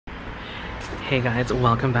Hey guys,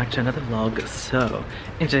 welcome back to another vlog. So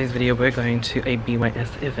in today's video we're going to a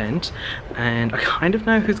BYS event and I kind of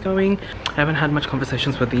know who's going. I haven't had much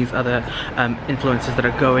conversations with these other influencers that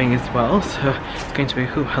are going as well, so it's going to be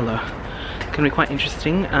it's going to be quite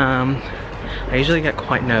interesting. I usually get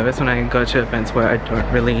quite nervous when I go to events where I don't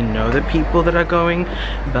really know the people that are going,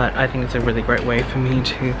 but I think it's a really great way for me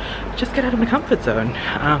to just get out of my comfort zone.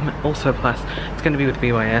 Also, plus it's going to be with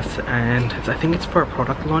BYS and I think it's for a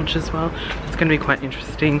product launch as well. It's going to be quite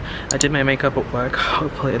interesting. I did my makeup at work.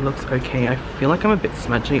 Hopefully it looks okay. I feel like I'm a bit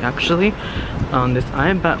smudgy actually on this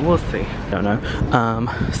eye, but we'll see. I don't know.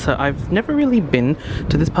 So I've never really been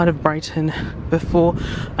to this part of Brighton before.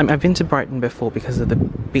 I've been to Brighton before because of the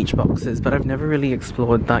beach boxes, but I've never really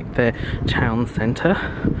explored like the town centre.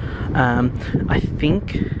 I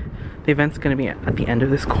think the event's going to be at the end of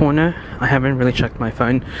this corner. I haven't really checked my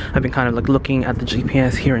phone. I've been kind of like looking at the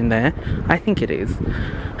GPS here and there. I think it is.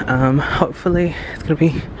 Hopefully it's going to be,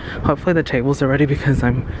 hopefully the tables are ready because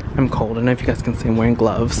I'm cold. I don't know if you guys can see I'm wearing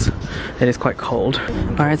gloves. It is quite cold.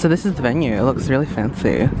 Alright, so this is the venue. It looks really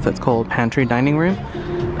fancy. So it's called Pantry Dining Room.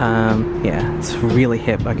 Yeah, it's really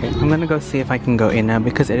hip. Okay, I'm gonna go see if I can go in now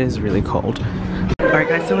because it is really cold. Alright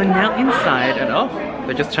guys, so we're now inside and oh,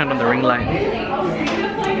 they just turned on the ring light.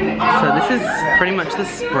 So this is pretty much the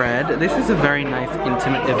spread. This is a very nice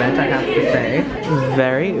intimate event, I have to say.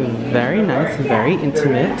 Very, very nice, very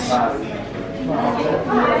intimate.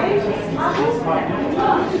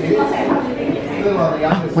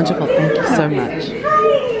 Oh, wonderful, thank you so much.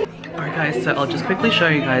 Alright guys, so I'll just quickly show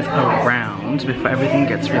you guys around before everything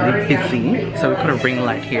gets really busy. So we've got a ring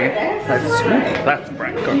light here. That's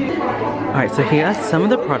bright. Alright, so here are some of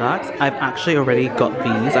the products. I've actually already got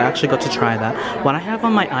these. I actually got to try that. What I have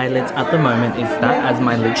on my eyelids at the moment is that as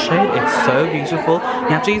my lid shade. It's so beautiful. You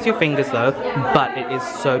have to use your fingers though, but it is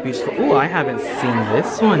so beautiful. Ooh, I haven't seen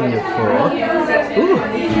this one before.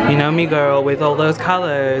 Ooh, you know me girl, with all those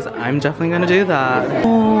colors. I'm definitely gonna do that.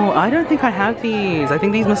 Oh, I don't think I have these. I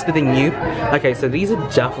think these must be the new. Okay, so these are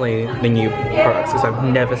definitely the new products because I've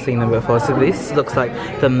never seen them before. So this looks like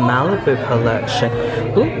the Malibu collection.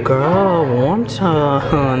 Ooh, girl, warm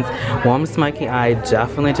tones, warm smoky eye,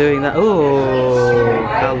 definitely doing that. Ooh,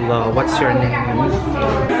 hello, what's your name?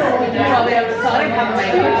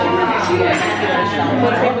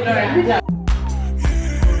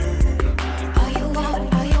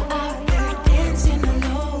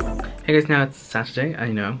 Hey guys, now it's Saturday.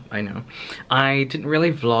 I know. I didn't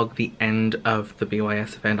really vlog the end of the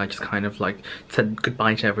BYS event. I just kind of like said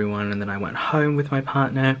goodbye to everyone and then I went home with my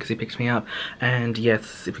partner because he picked me up. And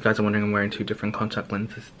yes, if you guys are wondering, I'm wearing two different contact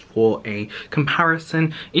lenses for a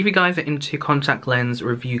comparison. If you guys are into contact lens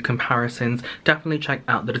review comparisons, definitely check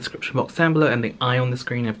out the description box down below and the eye on the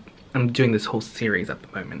screen. I'm doing this whole series at the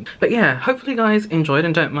moment. But yeah, hopefully you guys enjoyed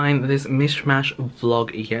and don't mind this mishmash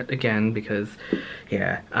vlog yet again because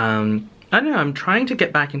yeah, I don't know, I'm trying to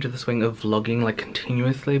get back into the swing of vlogging like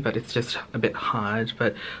continuously, but it's just a bit hard.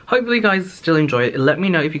 But hopefully you guys still enjoy it. Let me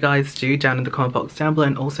know if you guys do down in the comment box down below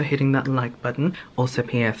and also hitting that like button. Also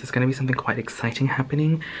PS, there's going to be something quite exciting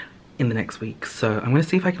happening in the next week. So I'm going to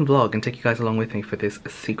see if I can vlog and take you guys along with me for this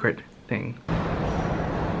secret thing.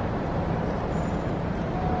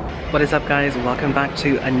 What is up guys, welcome back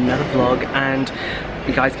to another vlog, and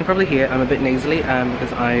you guys can probably hear I'm a bit nasally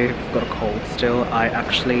because I've got a cold still. I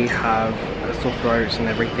actually have a sore throat and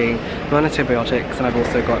everything. I'm on antibiotics and I've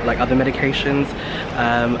also got like other medications.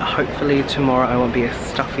 Hopefully tomorrow I won't be as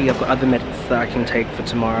stuffy. I've got other meds that I can take for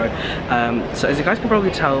tomorrow. So as you guys can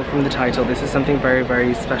probably tell from the title, this is something very,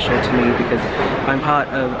 very special to me because I'm part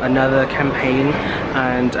of another campaign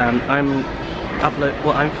and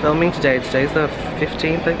I'm filming today. Today's the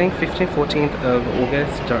 15th, I think, 15th, 14th of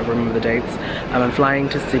August, don't remember the dates. I'm flying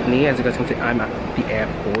to Sydney. As you guys can see, I'm at the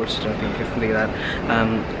airport, I don't think you can see that.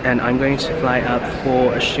 And I'm going to fly up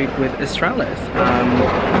for a shoot with Australis.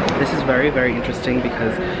 This is very, very interesting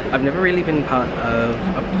because I've never really been part of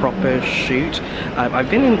a proper shoot. I've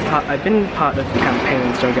been part of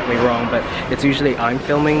campaigns, don't get me wrong, but it's usually I'm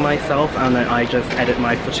filming myself and then I just edit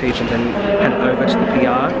my footage and then hand it over to the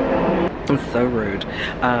PR. I'm so rude.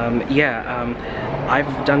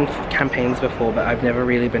 I've done campaigns before, but I've never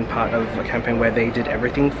really been part of a campaign where they did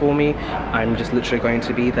everything for me. I'm just literally going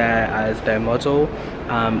to be there as their model,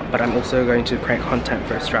 but I'm also going to create content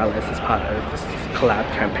for Australis as part of this collab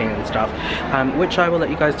campaign and stuff, which I will let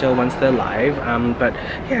you guys know once they're live. But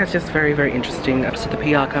yeah, it's just very, very interesting. So the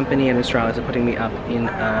PR company and Australis are putting me up in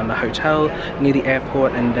a hotel near the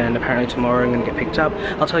airport, and then apparently tomorrow I'm going to get picked up.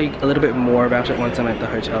 I'll tell you a little bit more about it once I'm at the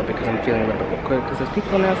hotel because I'm feeling a little bit awkward because there's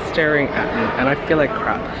people now staring at me and I feel like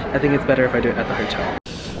crap. I think it's better if I do it at the hotel.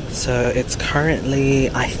 So it's currently,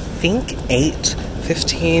 I think,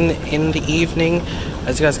 8:15 in the evening.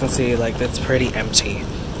 As you guys can see, like, that's pretty empty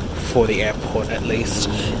for the airport at least.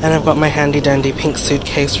 And I've got my handy dandy pink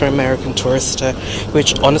suitcase from American Tourister,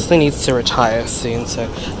 which honestly needs to retire soon, so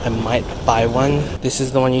I might buy one. This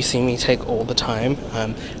is the one you see me take all the time.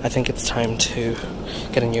 I think it's time to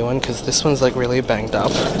get a new one because this one's like really banged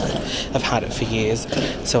up. I've had it for years.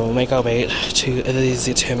 So we'll make our way to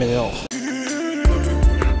the terminal.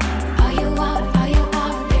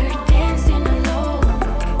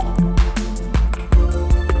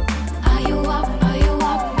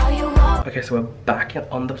 Okay, so we're back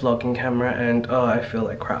on the vlogging camera and oh, I feel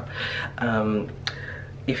like crap.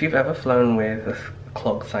 If you've ever flown with a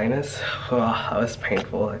clogged sinus, oh, that was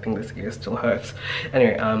painful. I think this ear still hurts.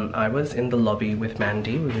 Anyway, I was in the lobby with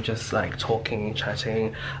Mandy. We were just like talking,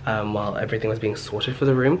 chatting while everything was being sorted for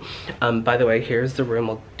the room. By the way, here's the room.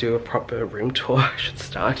 I'll do a proper room tour. I should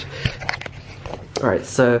start. Alright,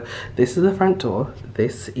 so this is the front door.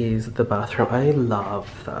 This is the bathroom. I love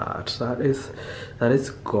that. That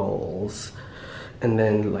is goals. And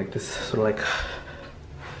then like this sort of like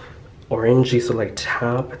orangey sort of like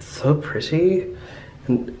tap. It's so pretty.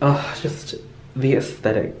 And just the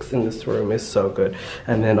aesthetics in this room is so good.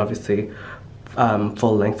 And then obviously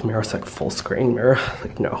full length mirror, it's like full screen mirror.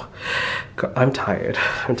 Like no, I'm tired.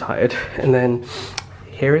 And then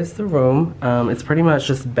here is the room. It's pretty much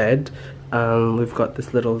just bed. We've got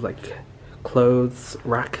this little like clothes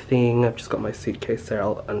rack thing. I've just got my suitcase there.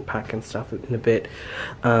 I'll unpack and stuff in a bit.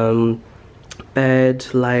 Bed,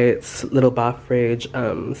 lights, little bath fridge,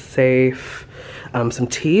 safe, some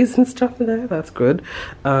teas and stuff in there. That's good.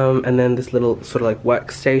 And then this little sort of like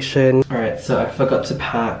workstation. Alright, so I forgot to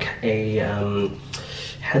pack a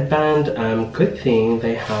headband. Good thing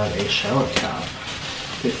they have a shower cap.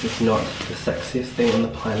 This is not the sexiest thing on the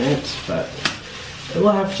planet, but it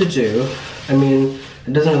will have to do. I mean,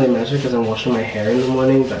 it doesn't really matter because I'm washing my hair in the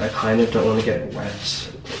morning, but I kind of don't want to get wet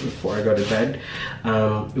before I go to bed.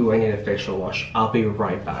 Ooh, I need a facial wash. I'll be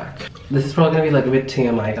right back. This is probably gonna be like a bit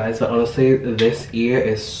TMI, guys, but honestly, this ear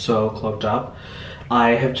is so clogged up.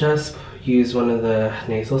 I have just used one of the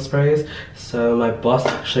nasal sprays. So my boss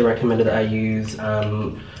actually recommended that I use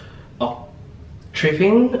Octravin,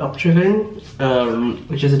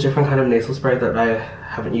 which is a different kind of nasal spray that I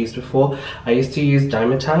haven't used before. I used to use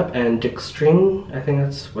Dimetapp and Dixtrine, I think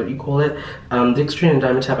that's what you call it. Dixtrine and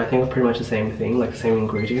Dimetapp I think are pretty much the same thing, like same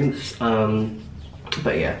ingredients.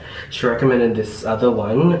 But yeah, she recommended this other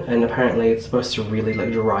one, and apparently it's supposed to really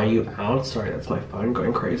like dry you out. Sorry, that's my phone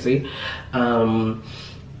going crazy.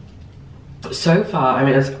 So far, I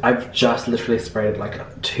mean, I've just literally sprayed it like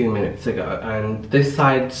 2 minutes ago, and this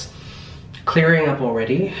side's clearing up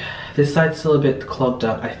already. This side's still a bit clogged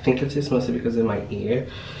up. I think it's just mostly because of my ear.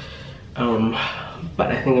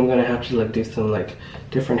 But I think I'm gonna have to like do some like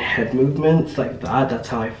different head movements like that. That's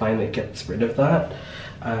how I find it gets rid of that.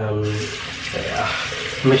 So yeah,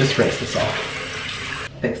 let me just rinse this off.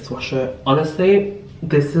 Face washer. Honestly,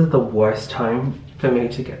 this is the worst time for me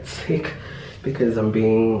to get sick because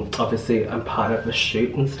obviously I'm part of the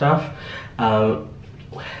shoot and stuff.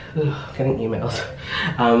 Getting emails.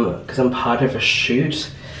 Because I'm part of a shoot,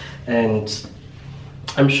 and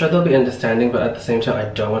I'm sure they'll be understanding, but at the same time I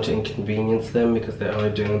don't want to inconvenience them because they're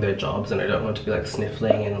only doing their jobs, and I don't want to be like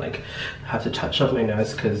sniffling and like have to touch up my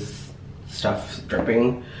nose because stuff's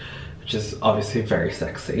dripping, which is obviously very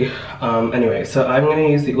sexy. Anyway, so I'm going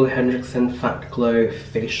to use the Ole Henriksen Fat Glow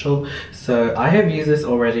Facial. So I have used this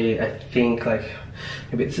already, I think like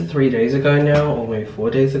maybe it's 3 days ago now, or maybe 4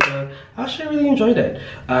 days ago. I actually really enjoyed it.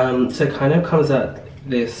 So it kind of comes out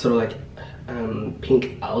this sort of like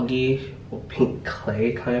pink algae or pink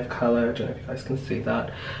clay kind of color. I don't know if you guys can see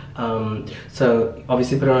that. So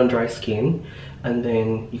obviously put it on dry skin, and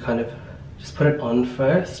then you kind of just put it on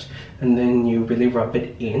first, and then you really rub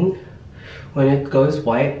it in. When it goes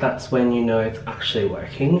white, that's when you know it's actually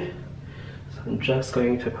working. So I'm just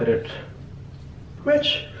going to put it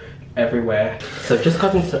pretty everywhere. So I've just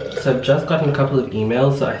gotten a couple of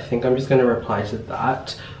emails, so I think I'm just going to reply to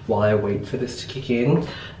that while I wait for this to kick in.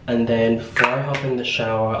 And then before I hop in the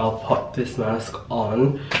shower, I'll pop this mask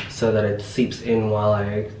on so that it seeps in while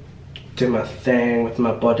I do my thing with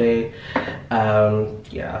my body.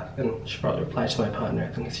 Yeah, and I should probably reply to my partner. I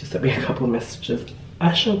think he's just sent me a couple of messages.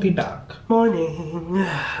 I shall be back. Morning.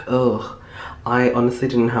 Ugh, I honestly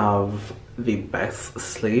didn't have the best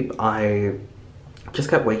sleep. I just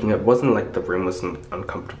kept waking up. It wasn't like the room wasn't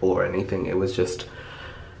uncomfortable or anything. It was just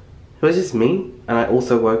me. And I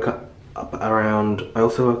also woke up around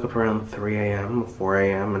 3 AM or 4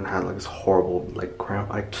 AM and had like this horrible like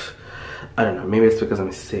cramp. I don't know, maybe it's because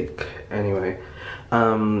I'm sick. Anyway,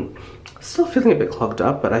 still feeling a bit clogged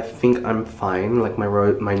up, but I think I'm fine. Like my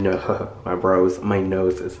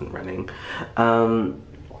nose isn't running.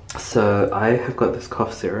 So I have got this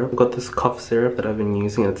cough syrup. I've got this cough syrup that I've been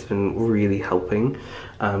using, and it's been really helping,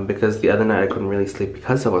 because the other night I couldn't really sleep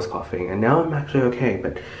because I was coughing, and now I'm actually okay,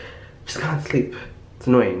 but just can't sleep. It's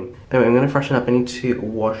annoying. Anyway, I'm gonna freshen up. I need to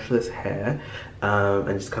wash this hair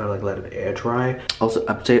and just kind of like let it air dry. Also,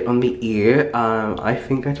 update on the ear. I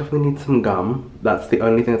think I definitely need some gum. That's the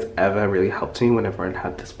only thing that's ever really helped me whenever I've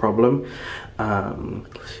had this problem.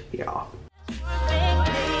 Yeah.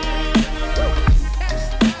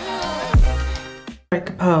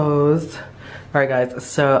 Pose. Alright guys,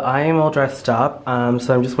 so I am all dressed up,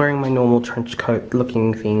 so I'm just wearing my normal trench coat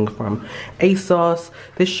looking thing from ASOS.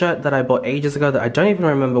 This shirt that I bought ages ago that I don't even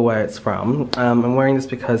remember where it's from. I'm wearing this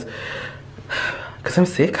because I'm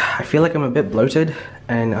sick. I feel like I'm a bit bloated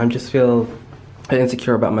and I just feel a bit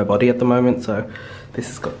insecure about my body at the moment, so this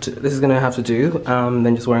is gonna have to do.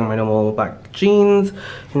 Then just wearing my normal black jeans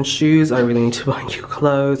and shoes. I really need to buy new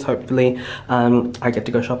clothes. Hopefully I get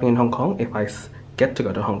to go shopping in Hong Kong if I get to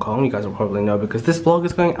go to Hong Kong. You guys will probably know because this vlog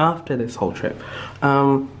is going after this whole trip.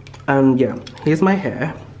 Yeah, here's my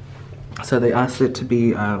hair. So they asked it to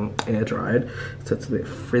be air dried, so it's a bit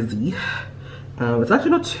frizzy. It's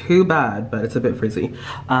actually not too bad, but it's a bit frizzy.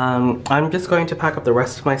 I'm just going to pack up the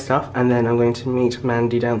rest of my stuff, and then I'm going to meet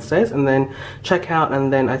Mandy downstairs and then check out,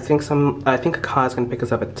 and then I think a car is going to pick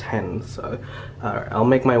us up at 10, so I'll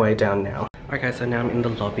make my way down now. Alright guys, so now I'm in the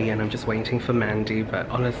lobby and I'm just waiting for Mandy, but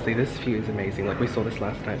honestly this view is amazing. Like we saw this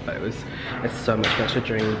last night, but it's so much better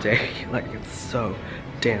during the day. Like it's so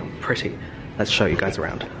damn pretty. Let's show you guys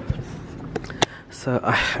around. So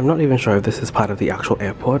I'm not even sure if this is part of the actual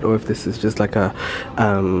airport or if this is just like a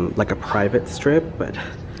private strip, but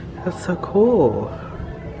that's so cool.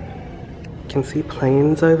 You can see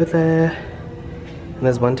planes over there, and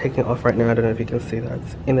there's one taking off right now. I don't know if you can see that,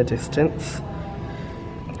 it's in the distance.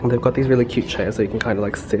 And they've got these really cute chairs so you can kind of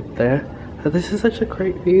like sit there. But this is such a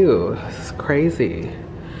great view. This is crazy.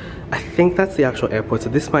 I think that's the actual airport, so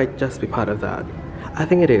this might just be part of that. I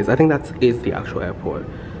think it is. I think that is the actual airport.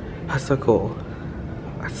 That's so cool.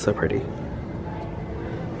 That's so pretty.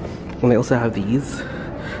 And they also have these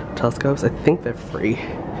telescopes. I think they're free.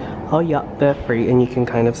 Oh yeah, they're free and you can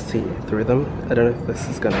kind of see through them. I don't know if this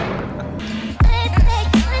is gonna work.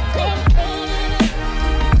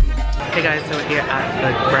 Hey guys, so we're here at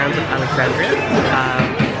the grounds of Alexandria.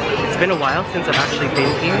 It's been a while since I've actually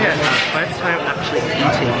been here. First time actually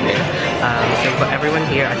eating here. So we've got everyone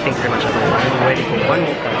here, I think pretty much everyone. We're waiting for one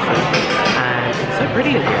more person. And it's so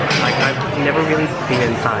pretty in here. Like I've never really been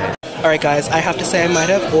inside. Alright guys, I have to say I might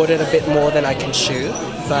have ordered a bit more than I can chew,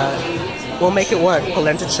 but we'll make it work.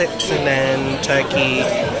 Polenta chips and then turkey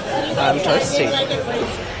toasty.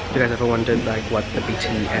 If you guys ever wondered like what the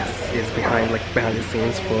BTS is behind the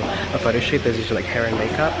scenes for a photo shoot, there's usually like hair and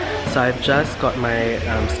makeup. So I've just got my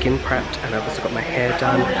skin prepped and I've also got my hair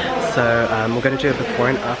done. So we're going to do a before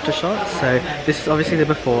and after shot. So this is obviously the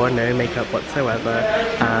before, no makeup whatsoever.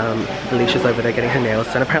 Alicia's over there getting her nails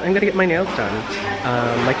done. Apparently I'm going to get my nails done.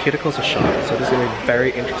 My cuticles are shot, so this is going to be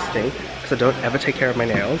very interesting because I don't ever take care of my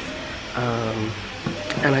nails.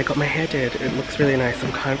 And I got my hair did. It looks really nice.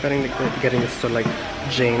 I'm kind of getting this sort of like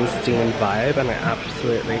James Dean vibe, and I'm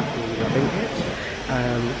absolutely loving it.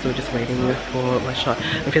 So we're just waiting for my shot.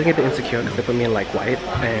 I'm feeling a bit insecure because they put me in like white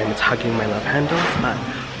and it's hugging my love handles, but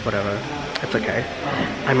whatever. It's okay.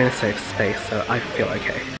 I'm in a safe space, so I feel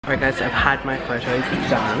okay. Alright guys, so I've had my photos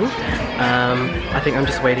done. I think I'm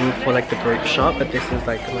just waiting for like the group shot, but this is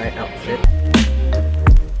like my outfit.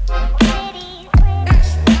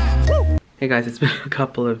 Hey guys, it's been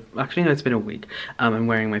it's been a week. I'm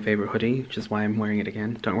wearing my favorite hoodie, which is why I'm wearing it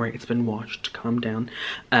again. Don't worry, it's been washed, calm down.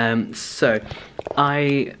 First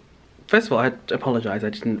of all, I apologise, I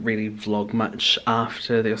didn't really vlog much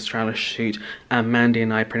after the Australis shoot. Mandy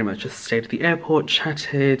and I pretty much just stayed at the airport,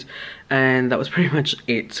 chatted, and that was pretty much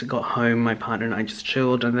it. Got home, my partner and I just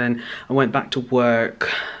chilled, and then I went back to work.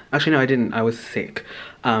 Actually no, I didn't, I was sick.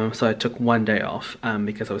 So I took one day off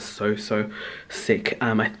because I was so sick.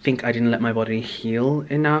 I think I didn't let my body heal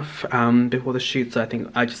enough before the shoot, so I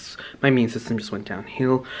think my immune system just went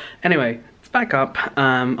downhill. Anyway, it's back up.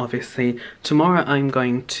 Obviously tomorrow I'm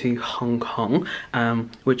going to Hong Kong,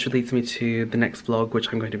 which leads me to the next vlog,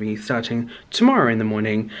 which I'm going to be starting tomorrow in the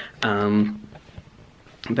morning.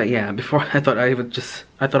 But yeah, before I thought I would just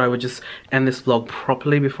I thought I would just end this vlog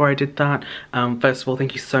properly before I did that. First of all,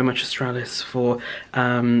 thank you so much, Australis, for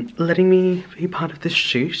letting me be part of this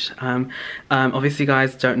shoot. Obviously, you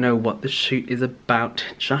guys don't know what the shoot is about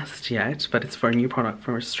just yet, but it's for a new product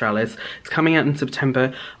from Australis. It's coming out in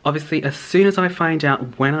September. Obviously, as soon as I find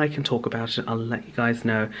out when I can talk about it, I'll let you guys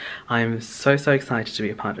know. I'm so excited to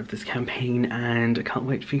be a part of this campaign, and I can't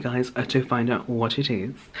wait for you guys to find out what it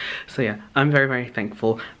is. So yeah, I'm very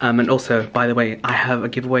thankful. And also, by the way, I have a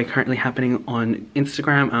giveaway currently happening on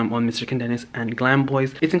Instagram, on MrKenDenis and Glam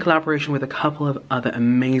Boys. It's in collaboration with a couple of other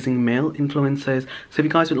amazing male influencers. So if you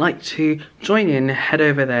guys would like to join in, head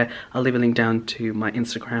over there. I'll leave a link down to my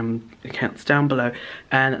Instagram accounts down below.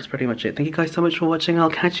 And that's pretty much it. Thank you guys so much for watching. I'll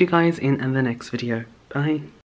catch you guys in the next video. Bye.